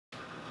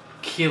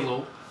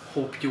Hello,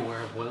 hope you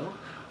are well.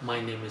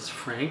 My name is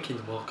Frank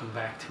and welcome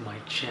back to my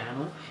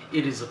channel.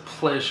 It is a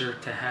pleasure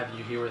to have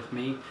you here with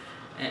me.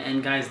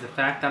 And guys, the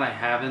fact that I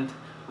haven't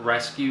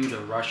rescued a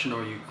Russian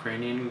or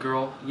Ukrainian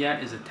girl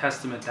yet is a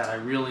testament that I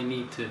really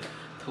need to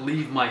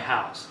leave my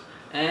house.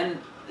 And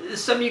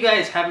some of you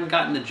guys haven't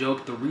gotten the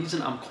joke. The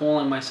reason I'm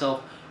calling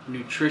myself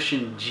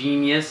Nutrition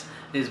Genius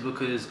is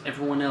because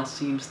everyone else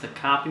seems to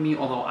copy me,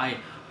 although I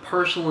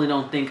personally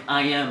don't think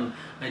I am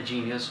a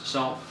genius.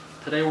 So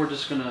today we're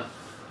just gonna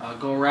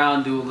go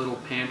around, do a little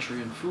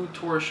pantry and food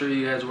tour, show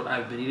you guys what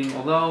I've been eating.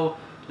 Although,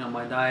 you know,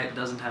 my diet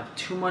doesn't have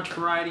too much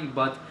variety,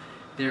 but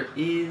there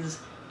is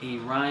a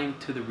rhyme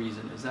to the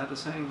reason. Is that the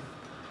saying?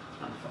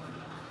 I don't fucking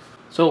know.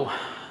 So,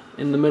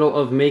 in the middle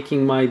of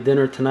making my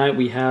dinner tonight,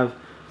 we have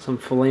some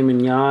filet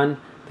mignon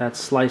that's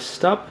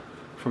sliced up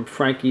from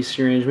Frankie's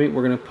Free Range Meat.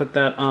 We're gonna put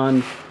that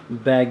on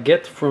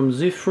baguette from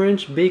the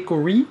French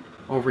Bakery.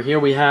 Over here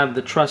we have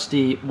the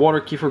trusty water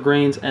kefir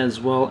grains as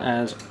well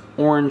as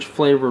orange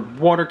flavored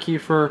water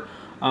kefir.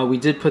 We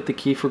did put the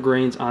kefir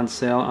grains on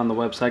sale on the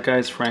website,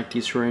 guys,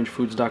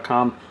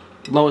 frankiesfreerangefoods.com.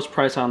 Lowest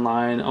price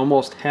online,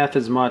 almost half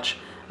as much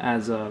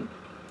as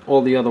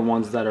all the other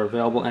ones that are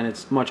available, and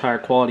it's much higher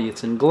quality.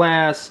 It's in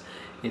glass,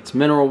 it's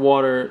mineral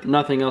water,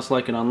 nothing else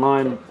like it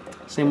online.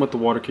 Same with the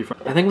water kefir.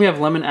 I think we have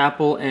lemon,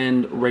 apple,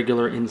 and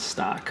regular in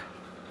stock.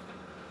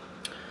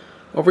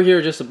 Over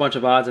here, just a bunch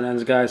of odds and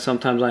ends, guys.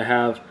 Sometimes I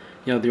have,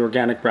 you know, the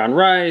organic brown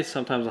rice.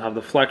 Sometimes I'll have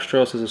the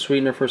flextrose as a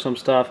sweetener for some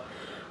stuff.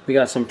 We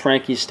got some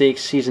Frankie's steak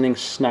seasoning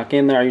snuck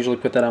in there. I usually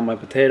put that on my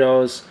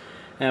potatoes.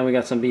 And we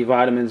got some B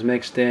vitamins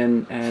mixed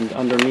in. And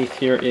underneath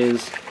here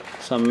is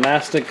some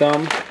mastic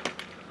gum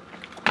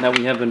that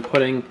we have been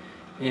putting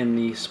in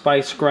the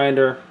spice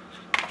grinder.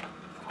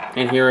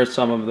 And here is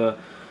some of the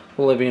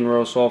Bolivian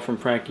rose salt from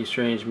Frankie's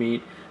Strange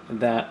Meat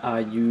that I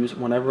use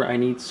whenever I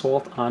need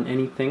salt on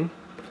anything.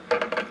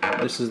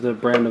 This is the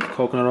brand of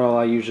coconut oil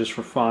I use, just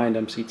refined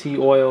MCT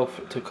oil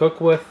to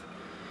cook with.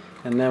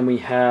 And then we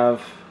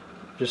have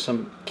just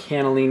some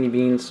cannellini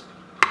beans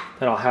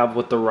that I'll have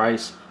with the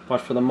rice.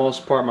 But for the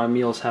most part, my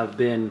meals have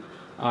been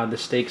the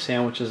steak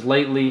sandwiches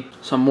lately.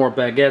 Some more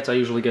baguettes. I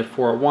usually get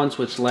 4 at once,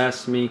 which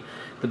lasts me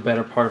the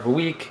better part of a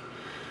week.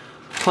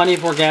 Plenty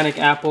of organic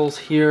apples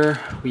here.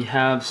 We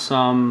have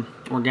some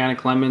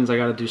organic lemons. I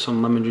got to do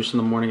some lemon juice in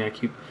the morning. I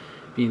keep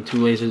being too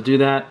lazy to do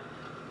that.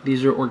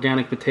 These are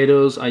organic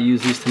potatoes. I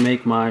use these to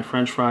make my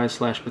french fries /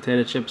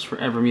 potato chips for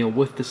every meal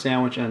with the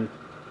sandwich. And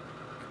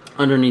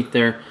underneath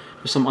there,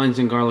 there's some onions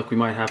and garlic we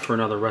might have for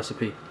another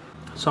recipe.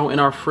 So in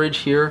our fridge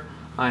here,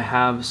 I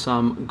have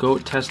some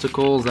goat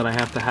testicles that I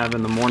have to have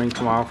in the morning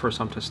tomorrow for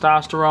some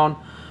testosterone.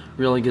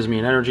 Really gives me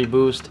an energy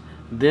boost.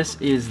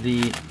 This is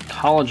the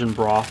collagen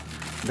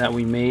broth that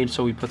we made.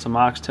 So we put some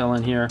oxtail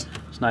in here.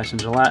 It's nice and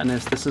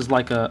gelatinous. This is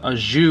like a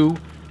jus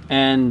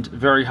and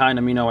very high in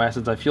amino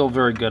acids. I feel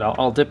very good.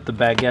 I'll dip the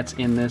baguettes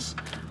in this.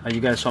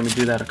 You guys saw me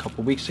do that a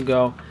couple weeks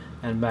ago.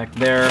 And back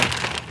there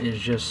is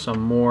just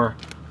some more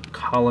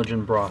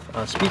collagen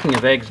broth. Speaking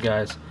of eggs,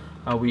 guys,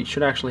 we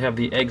should actually have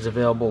the eggs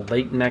available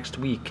late next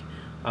week,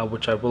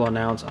 which I will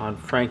announce on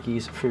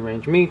Frankie's Free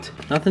Range Meat.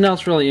 Nothing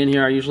else really in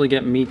here. I usually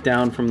get meat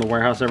down from the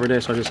warehouse every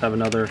day, so I just have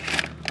another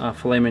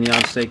filet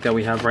mignon steak that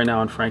we have right now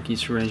on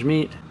Frankie's Free Range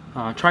Meat.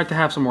 Tried to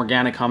have some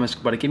organic hummus,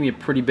 but it gave me a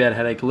pretty bad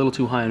headache, a little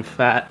too high in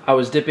fat. I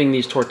was dipping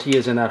these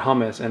tortillas in that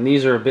hummus, and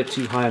these are a bit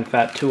too high in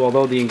fat too,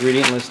 although the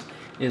ingredient list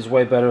is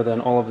way better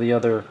than all of the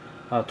other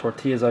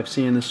tortillas I've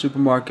seen in the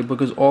supermarket,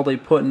 because all they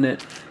put in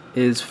it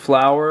is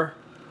flour,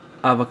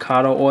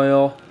 avocado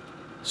oil,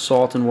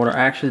 salt, and water. I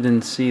actually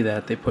didn't see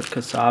that. They put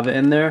cassava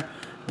in there,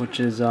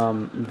 which is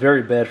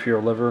very bad for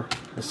your liver,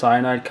 the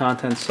cyanide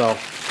content. So,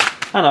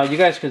 I don't know, you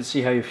guys can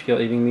see how you feel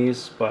eating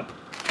these, but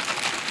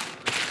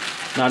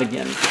not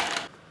again.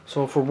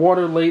 So for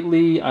water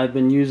lately, I've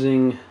been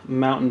using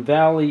Mountain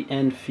Valley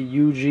and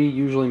Fiuji,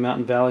 usually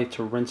Mountain Valley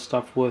to rinse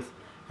stuff with,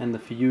 and the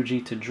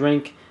Fiuji to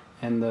drink,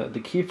 and the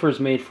kefir is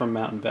made from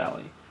Mountain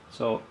Valley.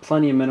 So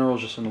plenty of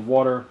minerals just in the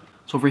water.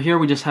 So over here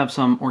we just have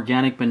some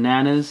organic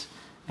bananas,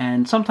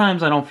 and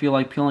sometimes I don't feel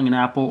like peeling an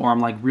apple, or I'm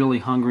like really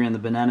hungry and the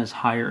banana's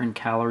higher in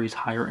calories,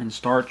 higher in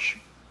starch.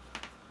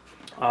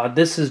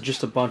 This is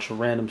just a bunch of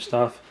random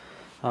stuff.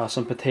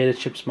 Some potato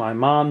chips my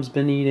mom's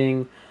been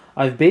eating.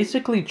 I've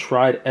basically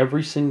tried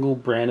every single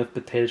brand of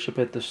potato chip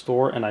at the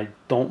store, and I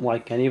don't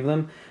like any of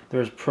them.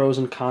 There's pros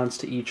and cons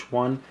to each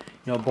one.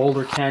 You know,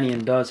 Boulder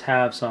Canyon does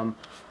have some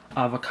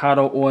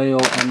avocado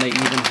oil, and they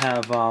even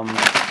have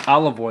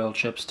olive oil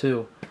chips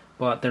too,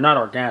 but they're not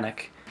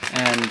organic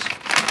and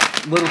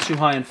a little too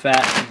high in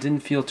fat. I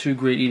didn't feel too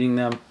great eating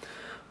them,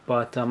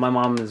 but my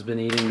mom has been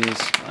eating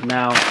these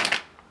now.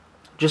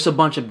 Just a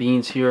bunch of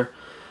beans here.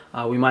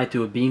 We might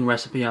do a bean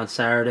recipe on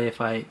Saturday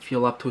if I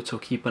feel up to it, so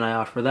keep an eye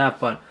out for that.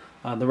 But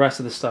the rest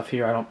of the stuff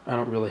here, I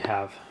don't really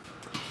have.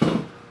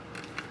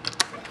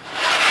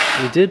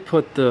 We did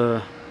put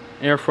the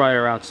air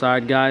fryer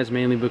outside, guys,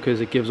 mainly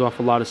because it gives off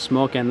a lot of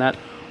smoke, and that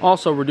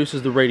also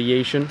reduces the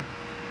radiation.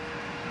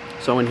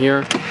 So in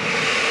here,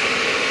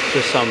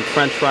 just some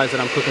French fries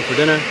that I'm cooking for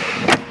dinner.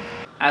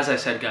 as I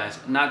said, guys,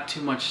 not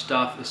too much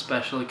stuff,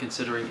 especially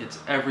considering it's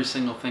every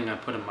single thing I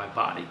put in my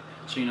body.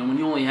 So, you know, when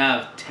you only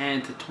have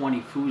 10 to 20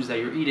 foods that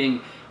you're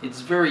eating,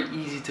 it's very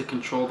easy to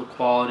control the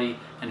quality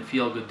and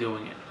feel good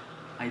doing it.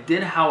 I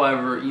did,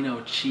 however, you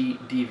know,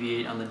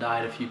 deviate on the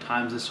diet a few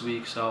times this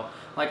week. So,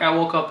 like, I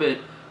woke up at,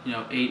 you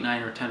know, 8,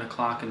 9, or 10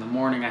 o'clock in the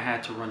morning. I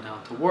had to run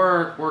down to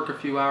work a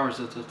few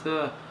hours.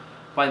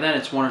 By then,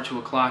 it's 1 or 2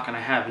 o'clock, and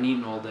I haven't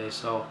eaten all day.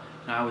 So,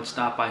 you know, I would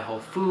stop by Whole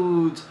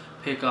Foods,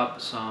 pick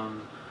up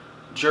some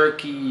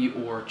jerky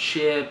or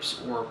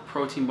chips or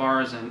protein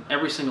bars, and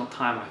every single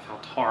time I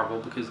felt horrible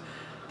because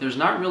there's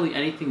not really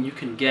anything you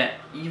can get,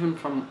 even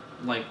from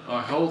like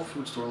a health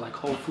food store like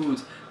Whole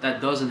Foods, that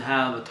doesn't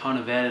have a ton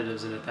of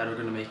additives in it that are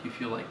going to make you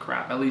feel like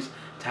crap, at least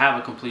to have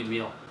a complete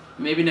meal.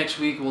 Maybe next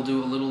week we'll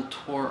do a little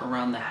tour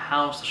around the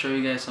house to show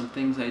you guys some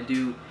things I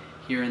do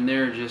here and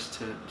there just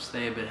to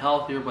stay a bit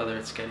healthier, whether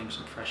it's getting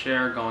some fresh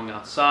air, going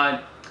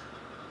outside.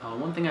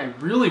 One thing I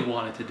really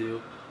wanted to do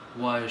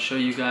was show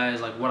you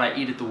guys like what I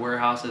eat at the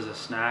warehouse as a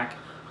snack,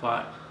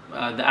 but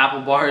the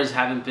apple bars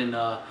haven't been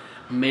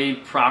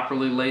made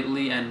properly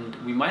lately, and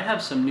we might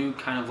have some new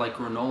kind of like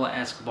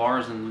granola-esque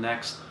bars in the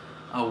next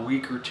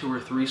week or 2 or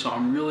 3, so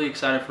I'm really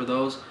excited for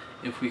those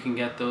if we can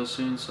get those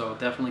soon, so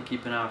definitely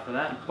keep an eye out for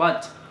that.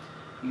 But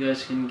you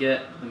guys can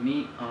get the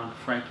meat on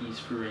Frankie's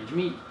Free Range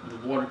Meat, the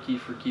water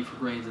kefir, kefir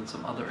grains, and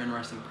some other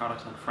interesting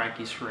products on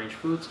Frankie's Free Range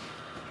Foods.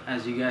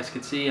 As you guys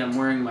can see, I'm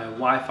wearing my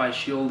Wi-Fi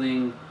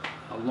shielding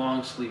a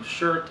long sleeve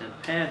shirt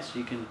and pants.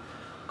 You can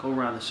go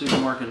around the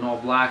supermarket in all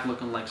black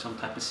looking like some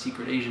type of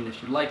secret Asian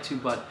if you'd like to,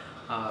 but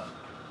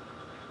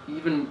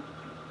even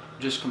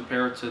just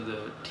compared to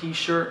the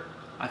t-shirt,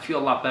 I feel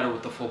a lot better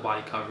with the full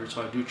body coverage,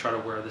 so I do try to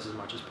wear this as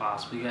much as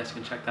possible. You guys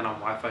can check that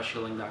on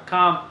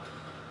WiFiShielding.com.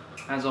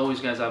 As always,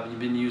 guys, I've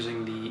been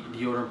using the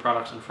deodorant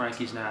products on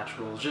Frankie's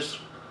Naturals. Just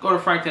go to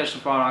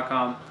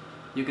frank-safari.com.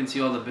 You can see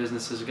all the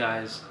businesses,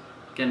 guys.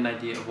 Get an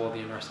idea of all the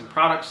interesting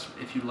products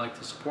if you'd like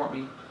to support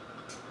me.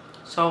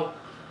 So,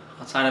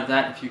 outside of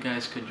that, if you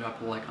guys could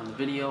drop a like on the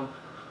video,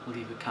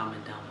 leave a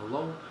comment down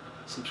below,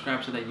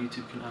 subscribe so that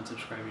YouTube can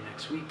unsubscribe you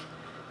next week,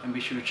 and be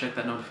sure to check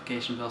that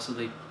notification bell so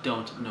they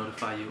don't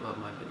notify you of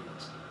my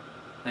videos.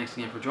 Thanks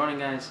again for joining,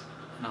 guys,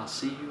 and I'll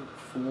see you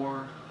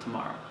for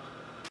tomorrow.